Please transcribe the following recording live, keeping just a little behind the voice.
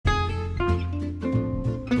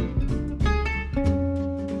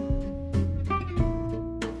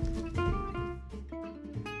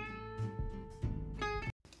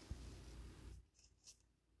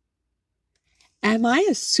Am I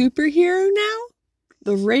a Superhero Now?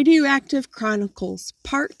 The Radioactive Chronicles,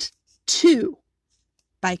 Part 2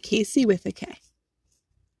 by Casey with a K.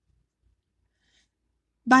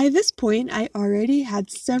 By this point, I already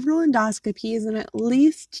had several endoscopies and at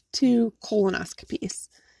least 2 colonoscopies.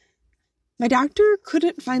 My doctor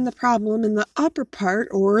couldn't find the problem in the upper part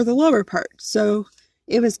or the lower part, so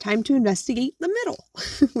it was time to investigate the middle.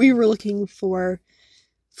 We were looking for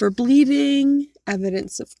bleeding,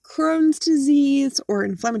 evidence of Crohn's disease or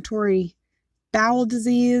inflammatory bowel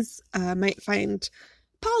disease. Might find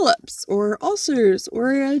polyps or ulcers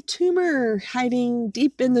or a tumor hiding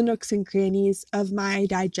deep in the nooks and crannies of my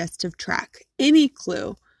digestive tract. Any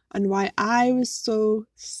clue on why I was so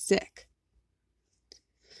sick.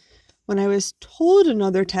 When I was told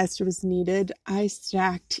another test was needed, I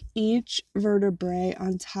stacked each vertebrae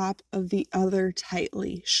on top of the other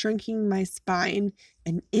tightly, shrinking my spine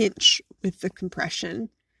an inch with the compression.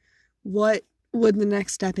 What would the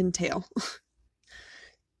next step entail?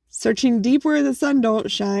 Searching deep where the sun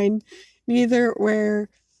don't shine, neither where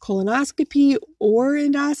colonoscopy or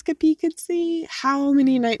endoscopy could see, how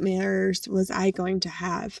many nightmares was I going to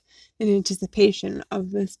have in anticipation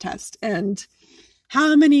of this test, and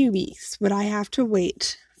how many weeks would I have to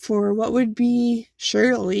wait for what would be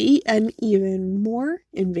surely an even more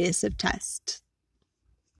invasive test?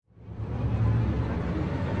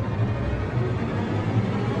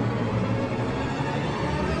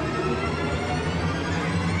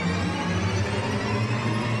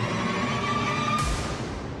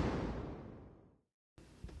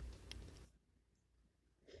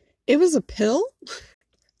 It was a pill,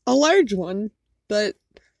 a large one, but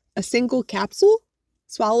a single capsule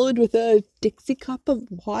swallowed with a Dixie cup of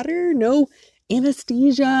water. No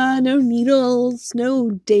anesthesia, no needles,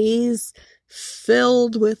 no days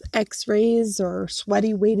filled with x-rays or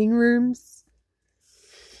sweaty waiting rooms.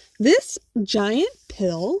 This giant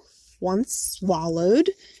pill, once swallowed,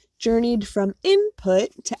 journeyed from input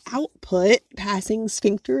to output, passing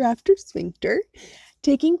sphincter after sphincter,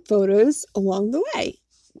 taking photos along the way,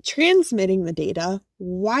 transmitting the data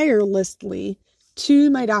wirelessly to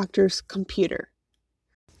my doctor's computer.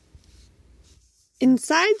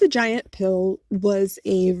 Inside the giant pill was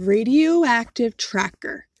a radioactive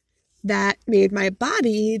tracker that made my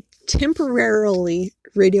body temporarily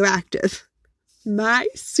radioactive. My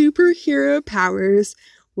superhero powers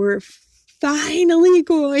were finally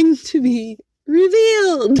going to be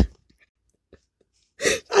revealed.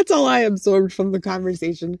 That's all I absorbed from the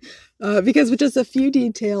conversation, because with just a few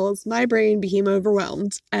details, my brain became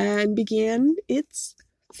overwhelmed and began its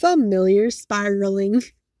familiar spiraling.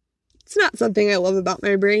 It's not something I love about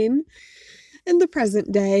my brain. In the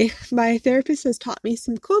present day, my therapist has taught me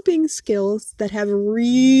some coping skills that have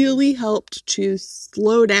really helped to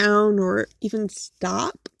slow down or even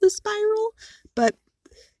stop the spiral, but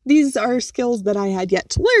these are skills that I had yet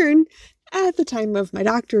to learn at the time of my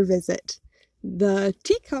doctor visit. The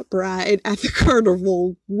teacup ride at the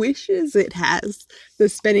carnival wishes it has the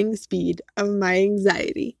spinning speed of my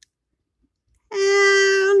anxiety.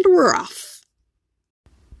 And we're off.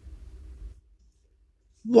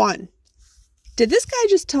 1. Did this guy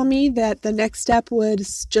just tell me that the next step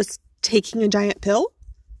was just taking a giant pill?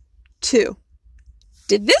 2.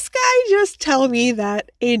 Did this guy just tell me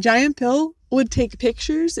that a giant pill would take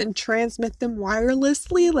pictures and transmit them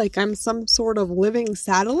wirelessly like I'm some sort of living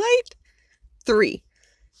satellite? 3.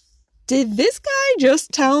 Did this guy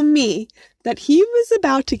just tell me that he was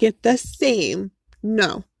about to get the same,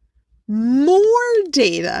 no, more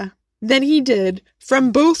data than he did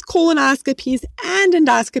from both colonoscopies and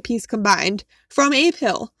endoscopies combined from a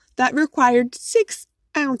pill that required 6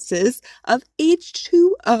 ounces of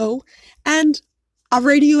H2O and a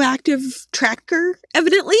radioactive tracker,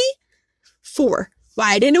 evidently? 4.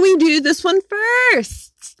 Why didn't we do this one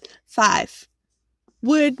first? 5.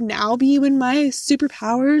 Would now be when my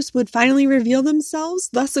superpowers would finally reveal themselves,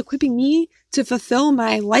 thus equipping me to fulfill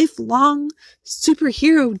my lifelong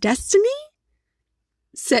superhero destiny?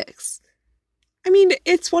 6. I mean,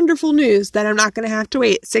 it's wonderful news that I'm not going to have to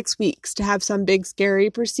wait 6 weeks to have some big scary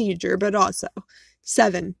procedure, but also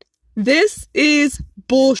 7. This is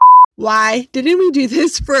bullshit. Why didn't we do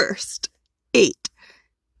this first? 8.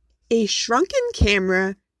 A shrunken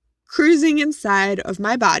camera cruising inside of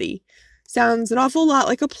my body sounds an awful lot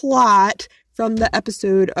like a plot from the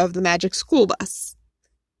episode of The Magic School Bus.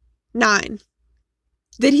 9.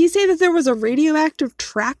 Did he say that there was a radioactive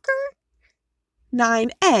tracker?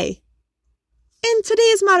 9A. In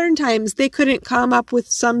today's modern times, they couldn't come up with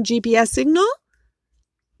some GPS signal?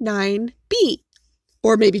 9B.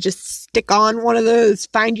 Or maybe just stick on one of those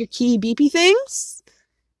find your key beepy things?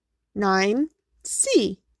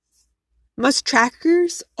 9C. Must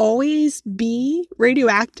trackers always be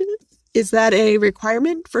radioactive? Is that a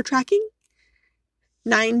requirement for tracking?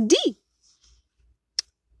 9D.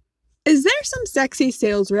 Is there some sexy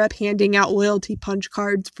sales rep handing out loyalty punch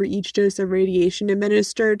cards for each dose of radiation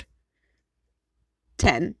administered?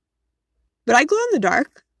 10. But I glow in the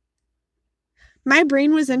dark. My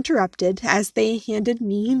brain was interrupted as they handed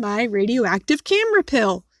me my radioactive camera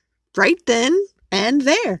pill. Right then and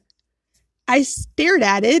there. I stared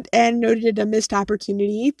at it and noted a missed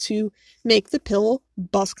opportunity to make the pill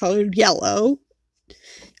bus-colored yellow.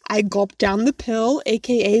 I gulped down the pill,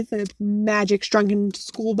 aka the magic strung into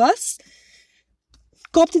school bus.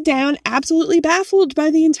 Gulped it down, absolutely baffled by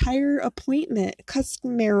the entire appointment.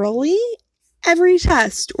 Customarily, every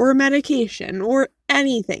test or medication or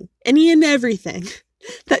anything, any and everything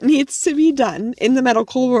that needs to be done in the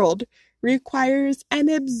medical world requires an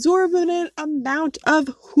exorbitant amount of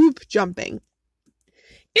hoop jumping.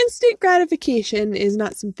 Instant gratification is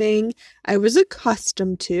not something I was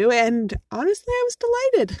accustomed to, and honestly, I was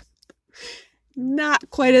delighted.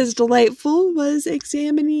 Not quite as delightful was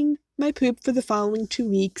examining my poop for the following 2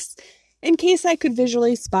 weeks, in case I could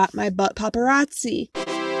visually spot my butt paparazzi.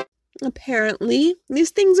 Apparently,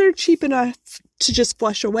 these things are cheap enough to just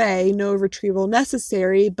flush away, no retrieval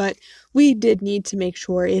necessary, but we did need to make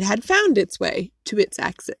sure it had found its way to its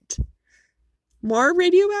exit. More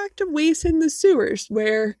radioactive waste in the sewers,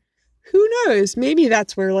 where, who knows, maybe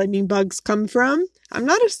that's where lightning bugs come from. I'm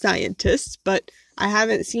not a scientist, but I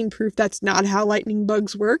haven't seen proof that's not how lightning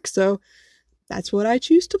bugs work, so that's what I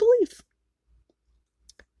choose to believe.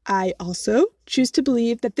 I also choose to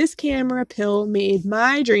believe that this camera pill made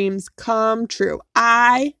my dreams come true.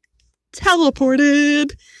 I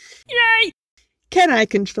teleported! Yay! Can I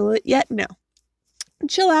control it yet? No.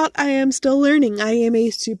 Chill out, I am still learning. I am a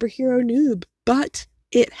superhero noob, but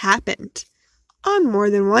it happened. On more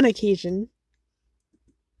than one occasion.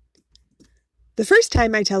 The first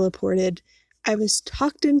time I teleported, I was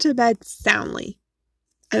tucked into bed soundly.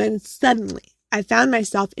 And then suddenly, I found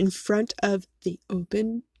myself in front of the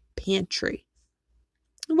open pantry.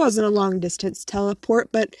 It wasn't a long-distance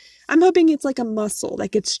teleport, but I'm hoping it's like a muscle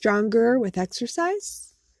that gets stronger with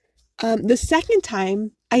exercise. The second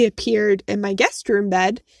time, I appeared in my guest room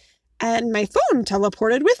bed, and my phone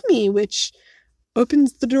teleported with me, which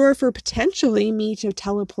opens the door for potentially me to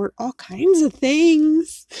teleport all kinds of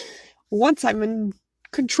things. Once I'm in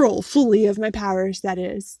control fully of my powers, that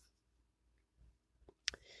is.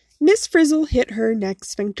 Miss Frizzle hit her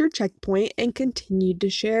next sphincter checkpoint and continued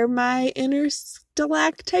to share my inner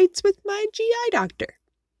stalactites with my GI doctor.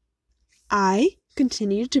 I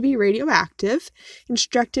continued to be radioactive,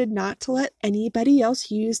 instructed not to let anybody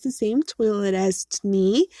else use the same toilet as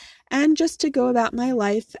me, and just to go about my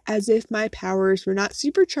life as if my powers were not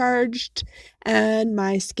supercharged and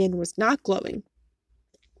my skin was not glowing.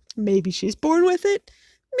 Maybe she's born with it.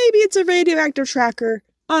 Maybe it's a radioactive tracker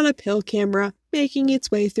on a pill camera making its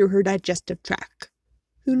way through her digestive tract.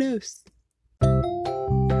 Who knows?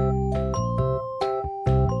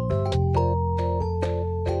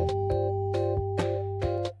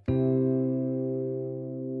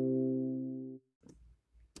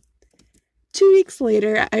 Two weeks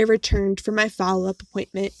later, I returned for my follow-up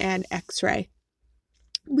appointment and x-ray.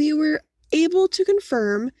 We were able to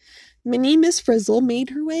confirm Mini Miss Frizzle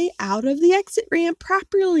made her way out of the exit ramp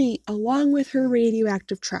properly, along with her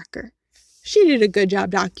radioactive tracker. She did a good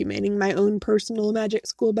job documenting my own personal Magic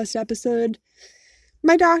School Bus episode.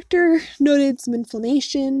 My doctor noted some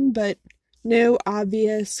inflammation, but no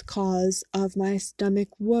obvious cause of my stomach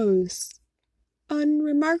woes.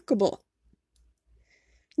 Unremarkable.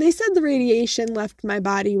 They said the radiation left my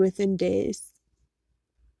body within days.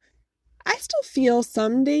 I still feel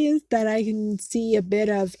some days that I can see a bit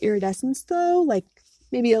of iridescence, though, like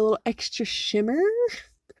maybe a little extra shimmer.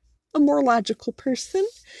 A more logical person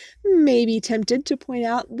may be tempted to point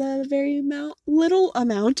out the very little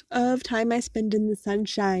amount of time I spend in the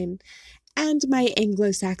sunshine and my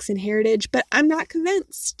Anglo-Saxon heritage, but I'm not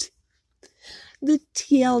convinced. The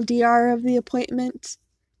TLDR of the appointment?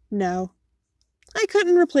 No. I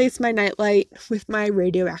couldn't replace my nightlight with my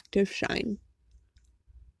radioactive shine.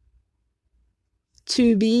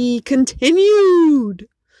 To be continued!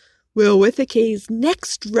 Will Withakay's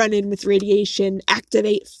next run-in with radiation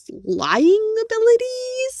activate flying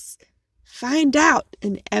abilities? Find out,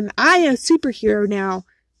 and am I a superhero now?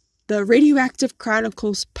 The Radioactive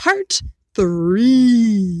Chronicles Part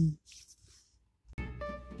 3.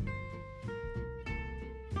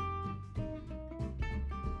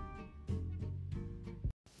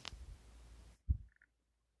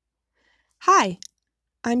 Hi,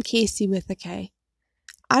 I'm Casey Withakay.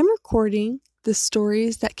 I'm recording the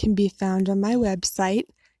stories that can be found on my website,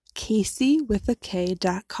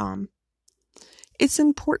 caseywithak.com. It's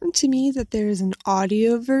important to me that there is an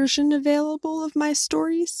audio version available of my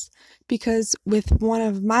stories because with one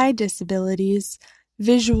of my disabilities,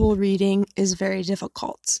 visual reading is very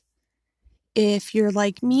difficult. If you're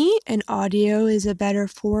like me and audio is a better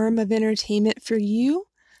form of entertainment for you,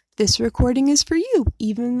 this recording is for you,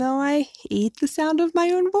 even though I hate the sound of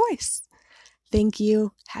my own voice. Thank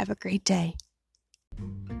you. Have a great day.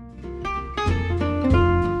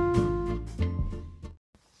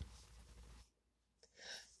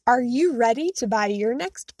 Are you ready to buy your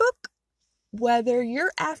next book? Whether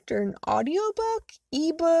you're after an audiobook,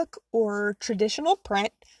 ebook, or traditional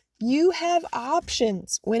print, you have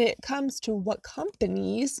options when it comes to what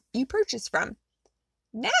companies you purchase from.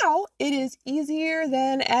 Now it is easier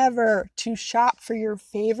than ever to shop for your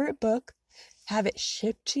favorite book, have it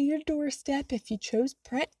shipped to your doorstep if you chose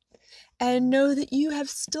print, and know that you have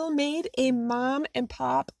still made a mom and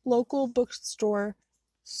pop local bookstore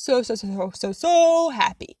so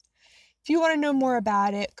happy. If you want to know more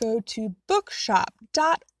about it, go to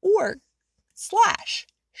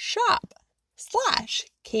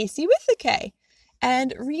bookshop.org/shop/Casey with a K.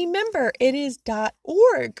 And remember, it is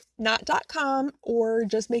 .org, not .com, or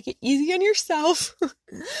just make it easy on yourself.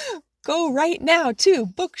 Go right now to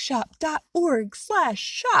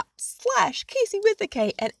bookshop.org/shop/Casey with a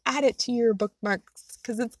K and add it to your bookmarks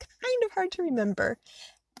because it's kind of hard to remember.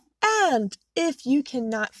 And if you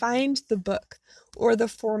cannot find the book or the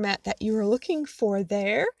format that you are looking for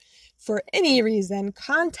there, for any reason,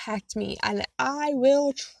 contact me and I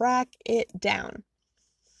will track it down.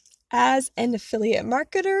 As an affiliate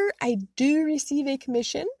marketer, I do receive a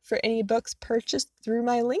commission for any books purchased through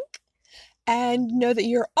my link. And know that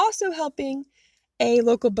you're also helping a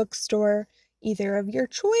local bookstore, either of your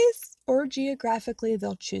choice or geographically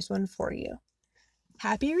they'll choose one for you.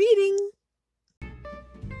 Happy reading!